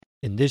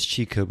In this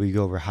cheat code, we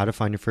go over how to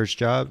find your first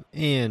job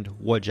and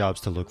what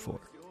jobs to look for.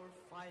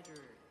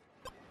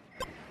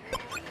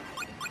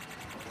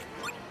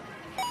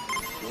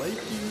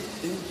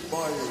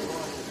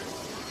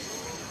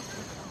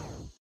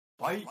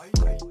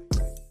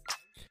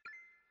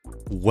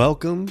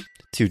 Welcome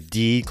to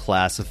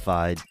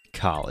Declassified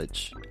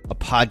College, a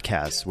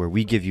podcast where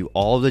we give you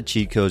all the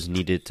cheat codes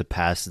needed to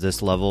pass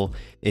this level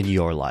in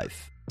your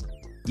life.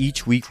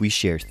 Each week, we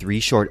share 3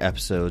 short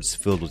episodes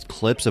filled with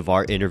clips of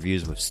our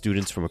interviews with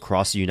students from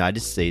across the United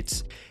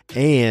States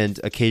and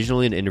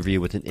occasionally an interview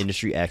with an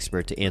industry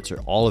expert to answer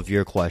all of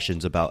your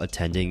questions about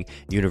attending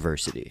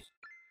university.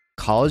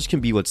 College can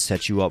be what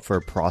sets you up for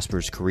a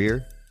prosperous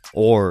career,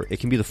 or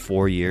it can be the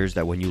 4 years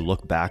that when you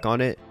look back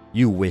on it,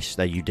 you wish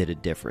that you did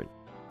it different.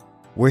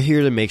 We're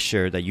here to make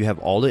sure that you have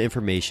all the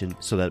information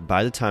so that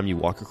by the time you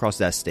walk across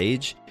that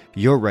stage,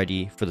 you're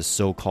ready for the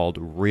so-called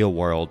real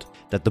world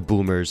that the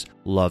boomers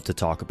love to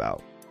talk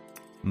about.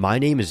 My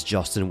name is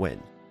Justin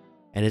Wynn,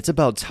 and it's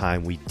about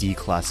time we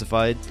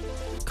declassified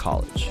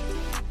college.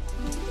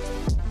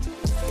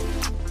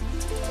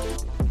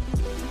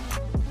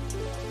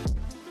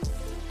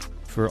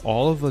 For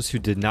all of us who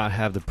did not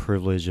have the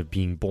privilege of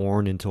being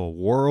born into a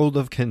world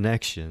of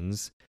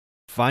connections,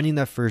 finding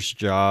that first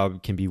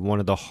job can be one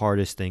of the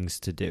hardest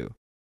things to do.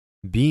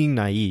 Being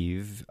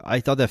naive,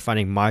 I thought that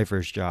finding my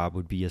first job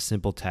would be a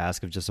simple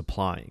task of just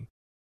applying.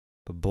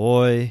 But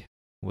boy,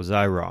 was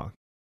I wrong.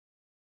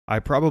 I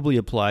probably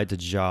applied to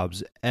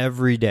jobs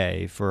every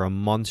day for a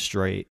month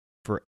straight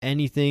for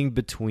anything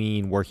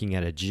between working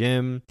at a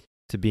gym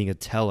to being a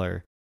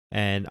teller,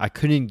 and I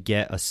couldn't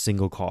get a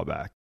single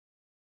callback.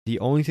 The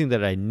only thing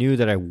that I knew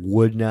that I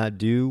would not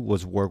do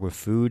was work with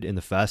food in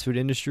the fast food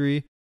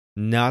industry.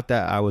 Not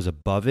that I was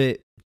above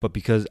it, but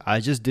because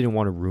I just didn't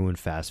want to ruin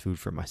fast food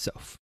for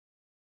myself.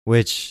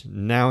 Which,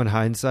 now in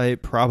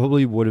hindsight,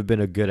 probably would have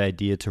been a good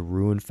idea to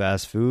ruin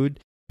fast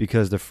food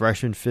because the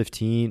freshman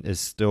 15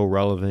 is still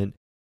relevant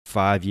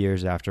 5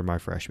 years after my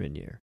freshman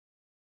year.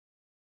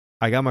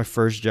 I got my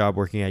first job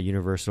working at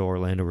Universal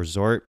Orlando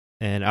Resort,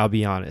 and I'll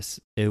be honest,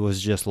 it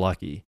was just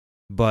lucky.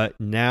 But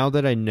now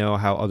that I know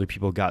how other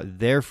people got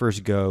their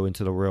first go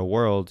into the real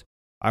world,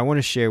 I want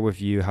to share with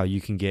you how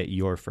you can get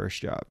your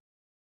first job.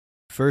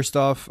 First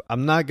off,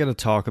 I'm not going to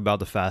talk about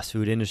the fast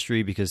food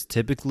industry because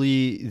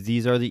typically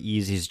these are the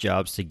easiest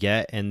jobs to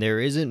get and there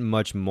isn't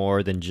much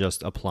more than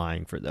just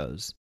applying for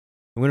those.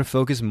 I'm going to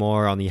focus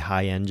more on the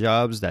high-end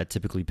jobs that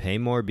typically pay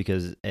more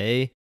because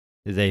A,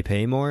 they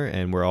pay more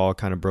and we're all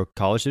kind of broke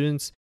college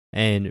students,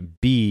 and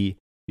B,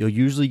 you'll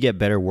usually get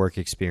better work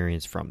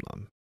experience from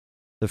them.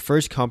 The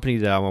first company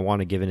that I want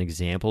to give an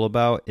example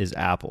about is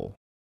Apple.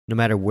 No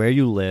matter where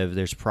you live,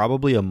 there's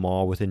probably a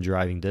mall within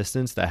driving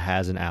distance that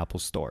has an Apple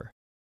store.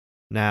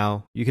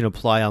 Now, you can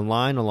apply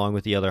online along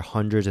with the other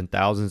hundreds and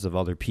thousands of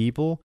other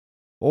people,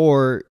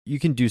 or you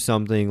can do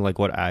something like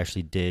what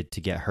Ashley did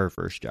to get her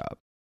first job.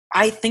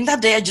 I think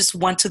that day I just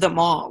went to the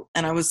mall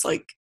and I was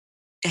like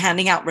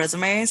handing out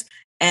resumes.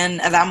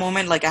 And at that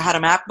moment, like I had a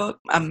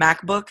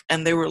MacBook,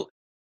 and they were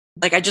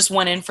like, I just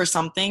went in for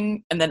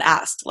something and then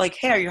asked, like,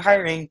 hey, are you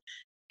hiring?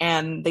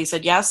 And they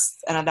said yes.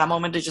 And at that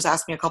moment, they just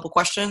asked me a couple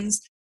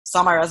questions,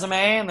 saw my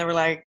resume, and they were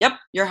like, yep,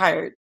 you're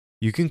hired.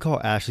 You can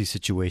call Ashley's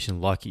situation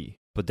lucky,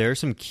 but there are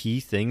some key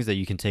things that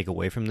you can take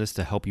away from this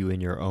to help you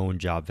in your own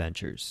job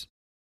ventures.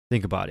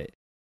 Think about it.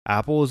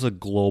 Apple is a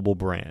global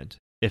brand,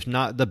 if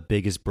not the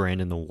biggest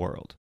brand in the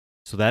world.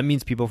 So that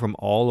means people from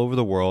all over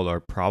the world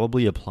are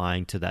probably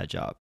applying to that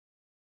job.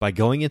 By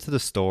going into the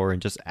store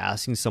and just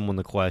asking someone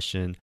the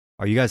question,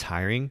 are you guys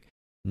hiring?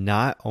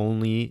 Not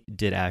only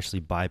did Ashley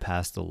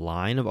bypass the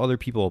line of other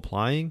people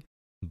applying,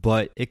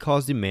 but it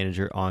caused the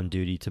manager on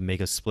duty to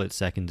make a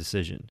split-second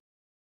decision.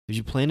 If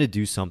you plan to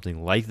do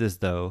something like this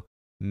though,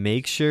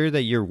 make sure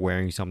that you're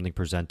wearing something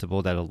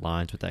presentable that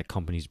aligns with that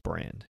company's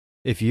brand.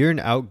 If you're an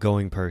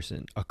outgoing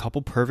person, a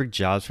couple perfect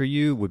jobs for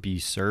you would be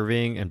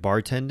serving and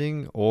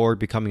bartending or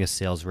becoming a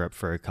sales rep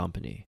for a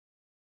company.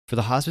 For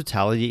the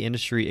hospitality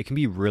industry, it can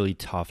be really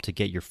tough to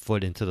get your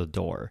foot into the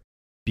door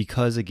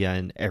because,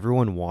 again,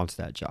 everyone wants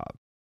that job.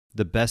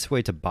 The best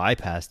way to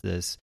bypass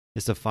this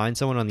is to find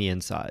someone on the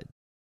inside.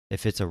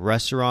 If it's a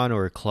restaurant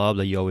or a club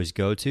that you always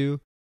go to,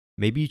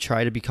 maybe you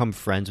try to become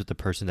friends with the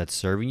person that's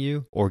serving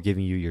you or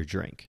giving you your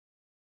drink.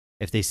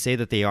 If they say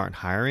that they aren't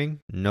hiring,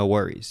 no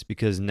worries,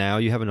 because now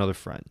you have another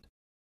friend.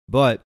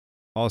 But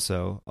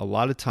also, a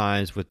lot of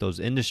times with those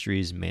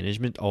industries,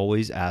 management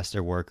always asks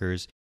their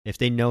workers if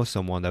they know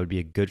someone that would be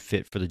a good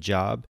fit for the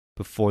job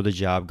before the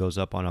job goes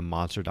up on a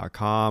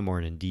monster.com or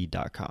an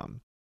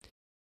indeed.com.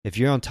 If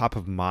you're on top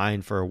of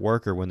mind for a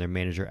worker when their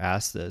manager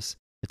asks this,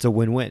 it's a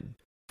win-win.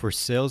 For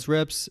sales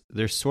reps,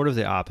 they're sort of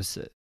the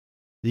opposite.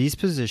 These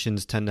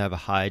positions tend to have a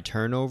high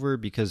turnover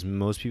because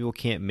most people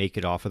can't make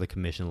it off of the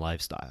commission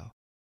lifestyle.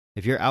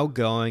 If you're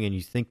outgoing and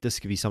you think this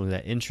could be something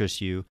that interests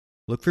you,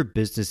 look for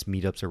business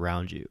meetups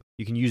around you.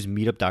 You can use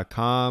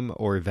meetup.com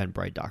or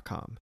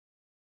eventbrite.com.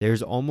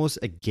 There's almost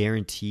a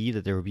guarantee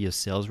that there will be a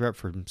sales rep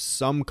from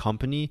some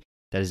company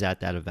that is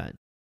at that event,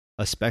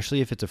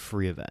 especially if it's a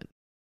free event.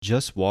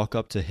 Just walk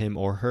up to him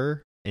or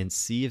her and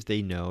see if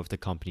they know if the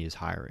company is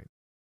hiring.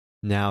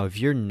 Now, if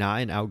you're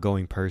not an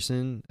outgoing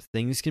person,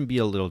 things can be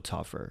a little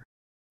tougher.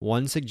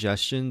 One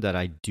suggestion that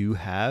I do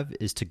have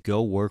is to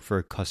go work for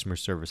a customer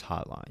service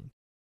hotline.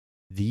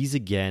 These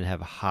again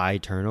have high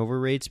turnover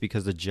rates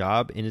because the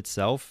job in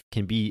itself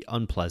can be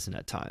unpleasant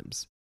at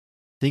times.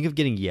 Think of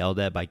getting yelled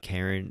at by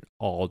Karen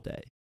all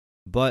day,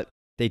 but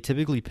they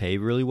typically pay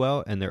really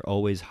well and they're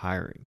always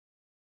hiring.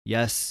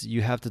 Yes,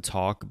 you have to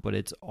talk, but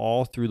it's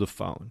all through the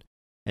phone,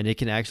 and it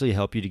can actually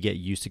help you to get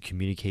used to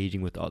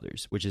communicating with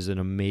others, which is an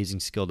amazing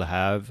skill to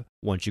have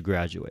once you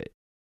graduate.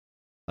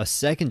 A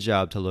second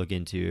job to look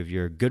into if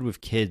you're good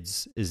with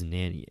kids is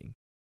nannying.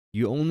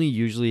 You only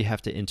usually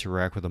have to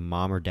interact with a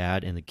mom or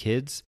dad and the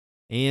kids,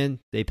 and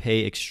they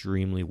pay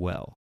extremely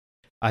well.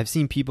 I've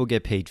seen people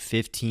get paid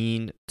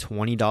 $15,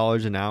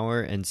 $20 an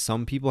hour, and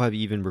some people have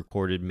even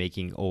recorded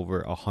making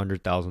over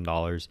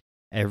 $100,000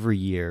 every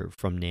year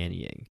from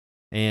nannying.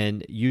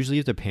 And usually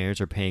if the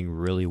parents are paying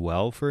really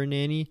well for a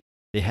nanny,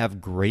 they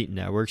have great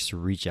networks to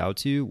reach out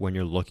to when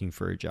you're looking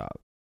for a job.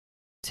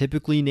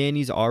 Typically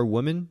nannies are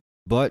women,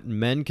 but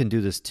men can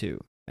do this too.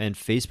 And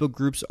Facebook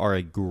groups are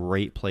a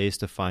great place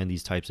to find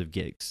these types of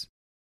gigs.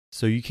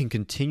 So you can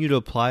continue to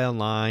apply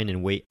online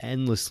and wait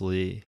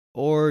endlessly,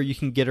 or you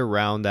can get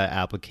around that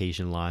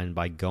application line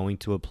by going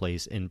to a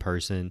place in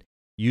person,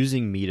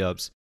 using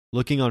meetups,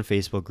 looking on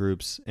Facebook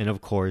groups, and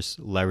of course,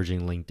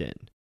 leveraging LinkedIn.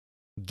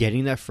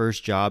 Getting that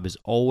first job is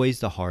always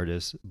the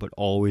hardest, but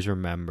always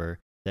remember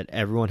that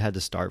everyone had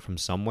to start from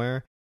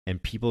somewhere,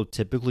 and people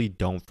typically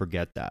don't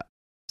forget that.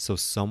 So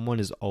someone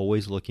is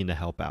always looking to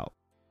help out.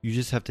 You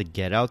just have to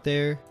get out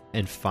there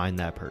and find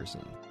that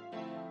person.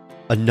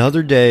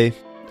 Another day,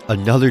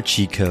 another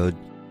cheat code,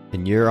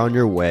 and you're on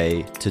your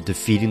way to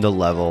defeating the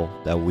level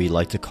that we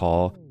like to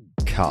call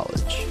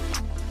college.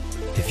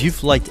 If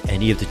you've liked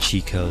any of the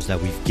cheat codes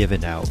that we've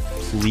given out,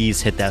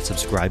 please hit that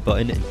subscribe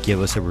button and give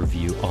us a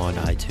review on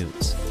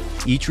iTunes.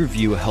 Each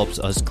review helps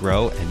us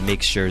grow and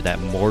make sure that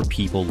more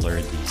people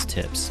learn these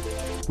tips.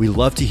 We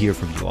love to hear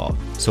from you all,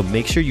 so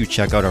make sure you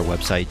check out our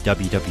website,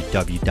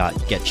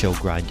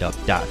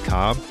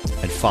 www.getchogrindup.com,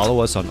 and follow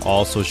us on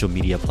all social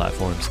media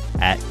platforms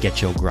at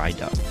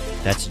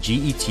GetChoGrindUp. That's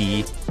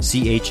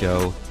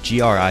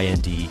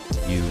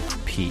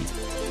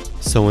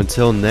GetChogrindup. So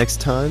until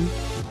next time,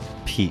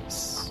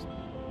 peace.